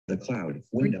the cloud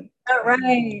window. All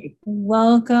right.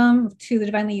 Welcome to the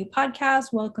Divinely You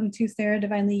podcast. Welcome to Sarah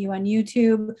Divinely You on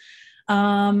YouTube.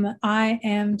 I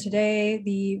am today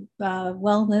the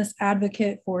wellness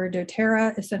advocate for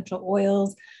doTERRA essential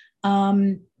oils.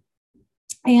 And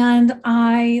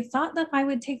I thought that I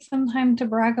would take some time to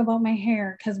brag about my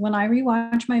hair, because when I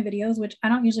rewatch my videos, which I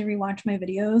don't usually rewatch my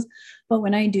videos, but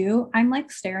when I do, I'm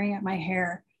like staring at my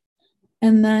hair.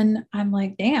 And then I'm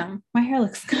like, damn, my hair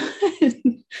looks good.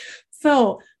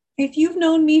 So if you've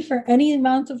known me for any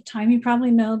amount of time, you probably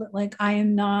know that like I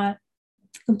am not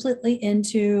completely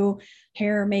into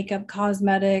hair, makeup,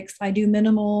 cosmetics. I do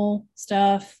minimal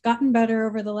stuff. Gotten better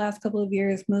over the last couple of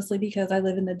years, mostly because I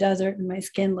live in the desert and my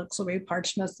skin looks very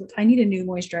parched. I need a new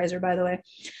moisturizer, by the way.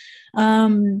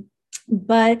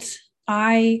 But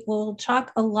I will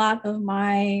chalk a lot of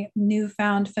my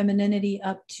newfound femininity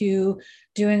up to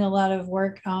doing a lot of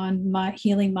work on my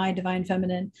healing my divine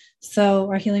feminine.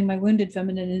 Or healing my wounded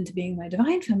feminine into being my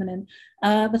divine feminine.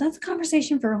 But that's a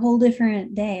conversation for a whole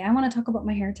different day. I want to talk about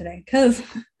my hair today because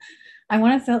I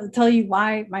want to tell you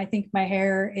why I think my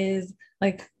hair is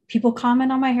like, people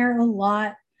comment on my hair a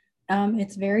lot.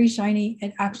 It's very shiny.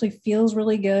 It actually feels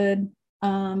really good.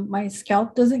 My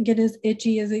scalp doesn't get as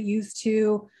itchy as it used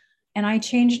to. And I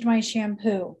changed my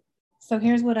shampoo. So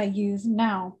here's what I use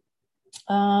now.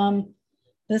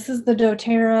 This is the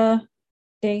doTERRA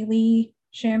Daily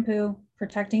Shampoo,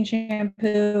 Protecting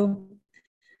Shampoo.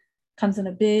 Comes in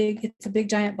it's a big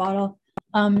giant bottle.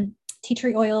 Tea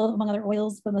tree oil, among other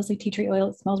oils, but mostly tea tree oil.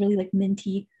 It smells really like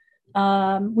minty,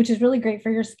 which is really great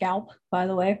for your scalp, by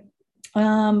the way.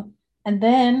 And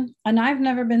I've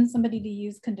never been somebody to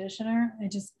use conditioner. I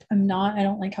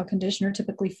don't like how conditioner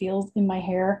typically feels in my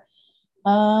hair.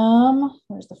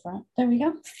 Where's the front? There we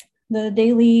go. The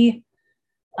Daily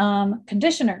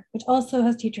conditioner, which also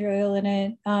has tea tree oil in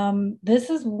it. This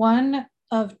is one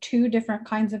of two different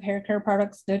kinds of hair care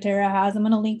products doTERRA has. I'm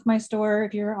going to link my store.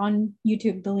 If you're on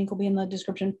YouTube, the link will be in the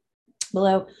description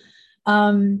below.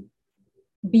 But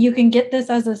you can get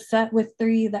this as a set with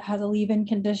 3 that has a leave-in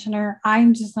conditioner.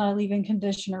 I'm just not a leave-in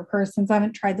conditioner person, so I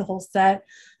haven't tried the whole set.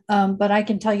 But I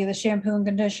can tell you the shampoo and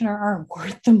conditioner are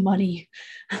worth the money.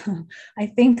 I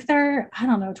think they're, I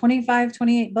don't know, 25,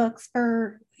 28 bucks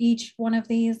for each one of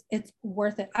these. It's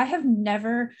worth it. I have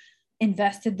never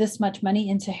invested this much money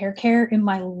into hair care in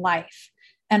my life.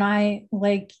 And I'm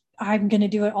going to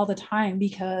do it all the time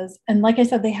because, and like I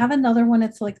said, they have another one.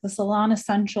 It's like the Salon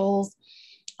Essentials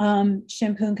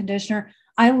shampoo and conditioner.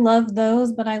 I love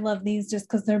those, but I love these just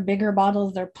because they're bigger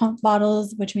bottles. They're pump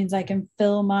bottles, which means I can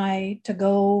fill my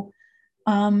to-go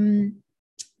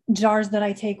jars that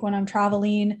I take when I'm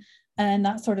traveling and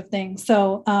that sort of thing.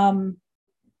 So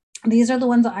these are the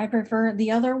ones that I prefer.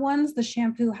 The other ones, the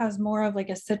shampoo has more of like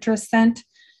a citrus scent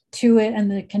to it, and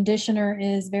the conditioner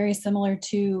is very similar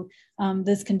to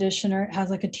this conditioner. It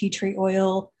has like a tea tree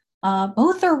oil.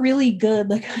 Both are really good.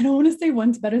 Like, I don't want to say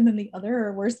one's better than the other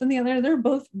or worse than the other. They're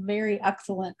both very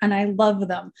excellent and I love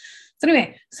them. So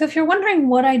anyway, so if you're wondering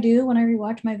what I do when I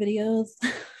rewatch my videos,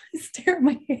 I stare at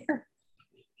my hair.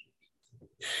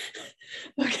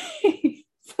 Okay,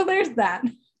 so there's that.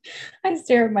 I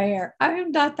stare at my hair.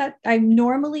 I'm not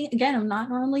normally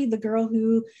the girl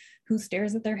who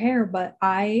stares at their hair, but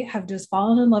I have just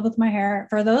fallen in love with my hair.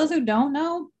 For those who don't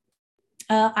know,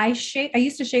 I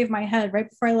used to shave my head right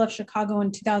before I left Chicago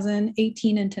in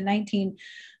 2018 into 19.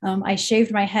 I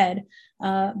shaved my head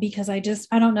because I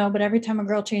don't know, but every time a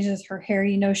girl changes her hair,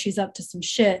 she's up to some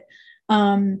shit.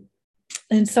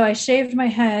 And so I shaved my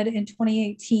head in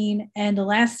 2018. And the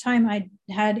last time I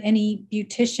had any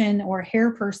beautician or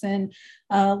hair person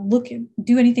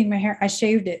do anything to my hair, I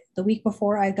shaved it the week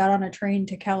before I got on a train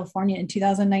to California in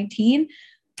 2019.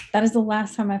 That is the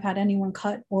last time I've had anyone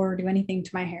cut or do anything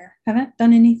to my hair. I haven't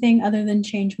done anything other than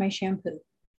change my shampoo.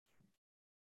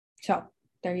 So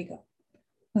there you go.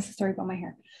 That's the story about my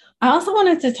hair. I also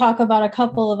wanted to talk about a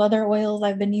couple of other oils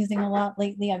I've been using a lot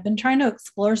lately. I've been trying to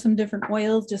explore some different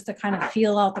oils just to kind of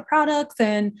feel out the products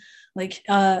and like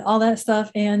all that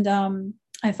stuff. And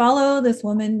I follow this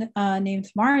woman named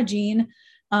Tamara Jean,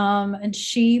 and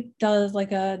she does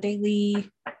like a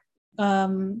daily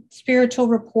spiritual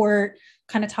report,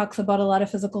 kind of talks about a lot of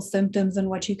physical symptoms and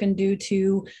what you can do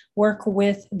to work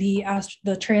with the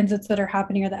transits that are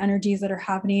happening or the energies that are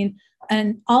happening.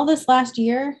 And all this last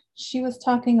year, she was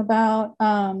talking about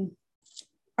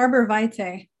Arbor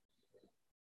Vitae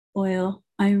oil.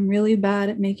 I'm really bad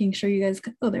at making sure you guys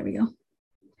can, oh, there we go.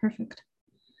 Perfect.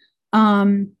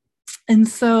 And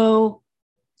so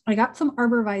I got some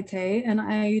Arbor Vitae and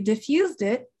I diffused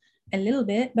it a little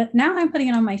bit, but now I'm putting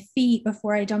it on my feet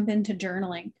before I jump into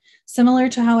journaling, similar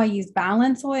to how I use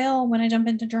balance oil when I jump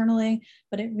into journaling,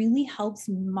 but it really helps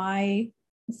my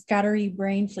scattery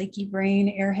brain, flaky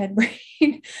brain, airhead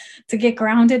brain to get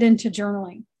grounded into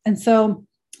journaling. And so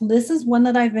this is one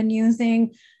that I've been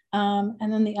using.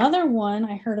 And then the other one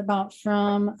I heard about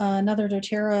from another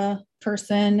doTERRA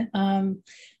person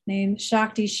named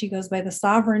Shakti. She goes by the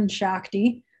Sovereign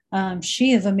Shakti.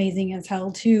 She is amazing as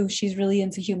hell too. She's really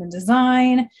into human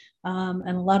design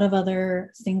and a lot of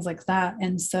other things like that.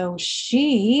 And so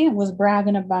she was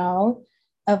bragging about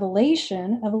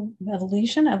evolution,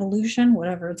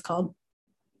 whatever it's called.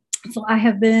 So I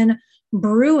have been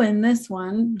brewing this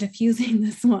one, diffusing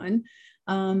this one.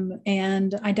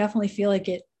 And I definitely feel like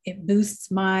it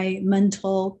boosts my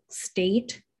mental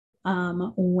state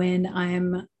when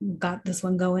I'm got this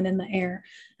one going in the air.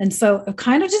 And so I've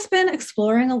kind of just been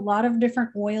exploring a lot of different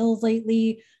oils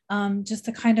lately, just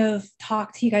to kind of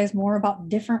talk to you guys more about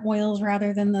different oils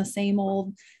rather than the same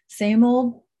old, same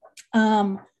old.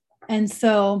 And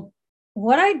so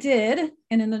what I did,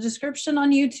 and in the description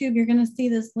on YouTube, you're going to see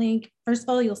this link. First of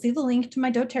all, you'll see the link to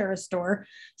my doTERRA store.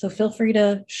 So feel free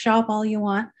to shop all you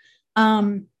want.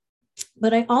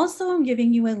 But I also am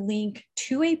giving you a link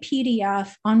to a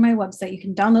PDF on my website. You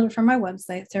can download it from my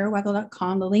website,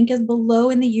 sarahweigel.com. The link is below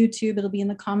in the YouTube. It'll be in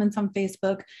the comments on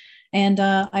Facebook. And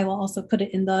I will also put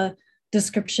it in the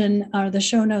description or the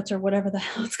show notes or whatever the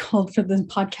hell it's called for the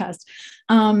podcast.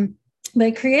 But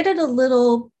I created a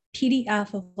little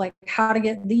PDF of like how to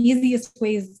get the easiest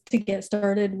ways to get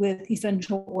started with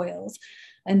essential oils.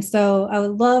 And so I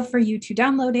would love for you to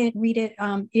download it, read it.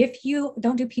 If you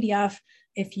don't do PDF,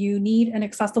 if you need an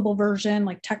accessible version,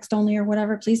 like text only or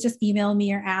whatever, please just email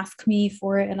me or ask me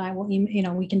for it. And I will,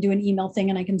 we can do an email thing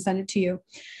and I can send it to you.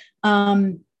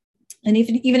 And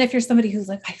even if you're somebody who's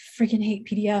like, I freaking hate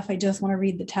PDF, I just want to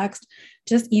read the text,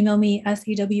 just email me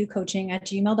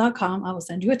sewcoaching@gmail.com. I will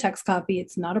send you a text copy.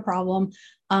 It's not a problem.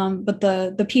 But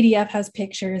the PDF has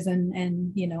pictures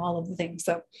and all of the things.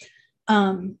 So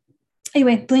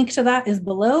anyway, the link to that is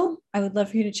below. I would love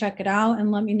for you to check it out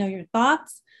and let me know your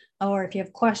thoughts. Or if you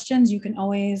have questions, you can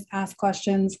always ask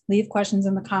questions, leave questions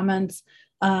in the comments,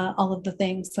 all of the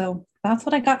things. So that's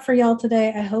what I got for y'all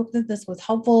today. I hope that this was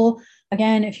helpful.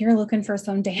 Again, if you're looking for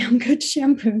some damn good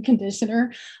shampoo and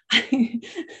conditioner, I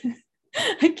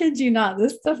kid you not,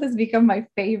 this stuff has become my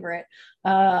favorite.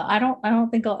 I don't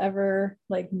think I'll ever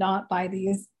like not buy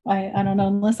these. I don't know,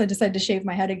 unless I decide to shave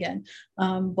my head again.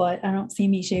 But I don't see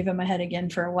me shaving my head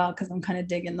again for a while because I'm kind of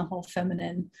digging the whole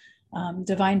feminine,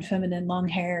 divine feminine long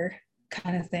hair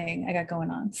kind of thing I got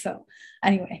going on. So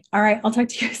anyway, all right, I'll talk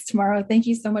to you guys tomorrow. Thank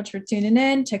you so much for tuning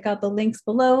in. Check out the links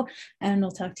below and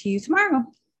we'll talk to you tomorrow.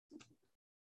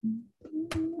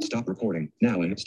 Stop recording now and